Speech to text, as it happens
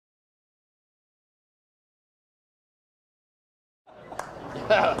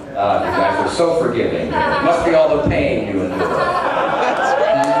Ah, you guys are so forgiving. Must be all the pain you endure.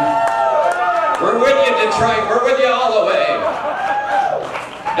 We're with you, Detroit. We're with you all the way.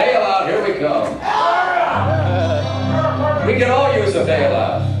 Bailout, here we come. We can all use a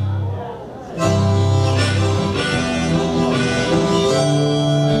bailout.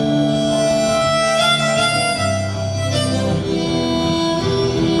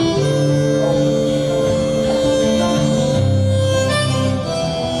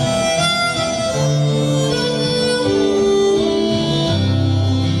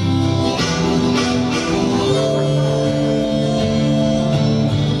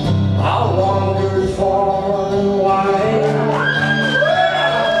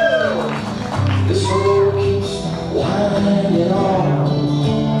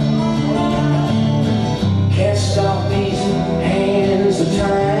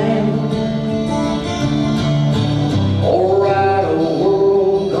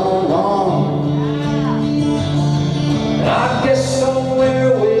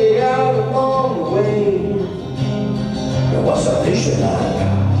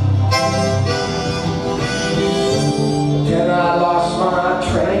 Then I lost my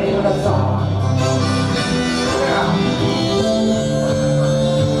train of thought.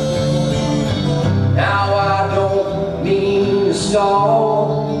 Now I don't mean to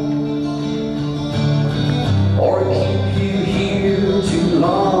stall or keep you here too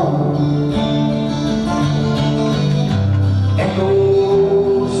long.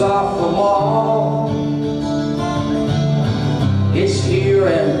 Echoes off the wall. It's here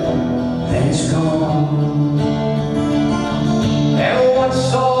and then it's gone. And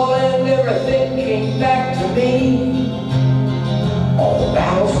once all and everything came back to me, all the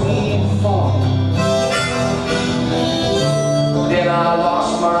battles we fought. Then I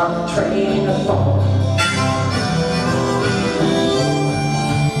lost my train of thought.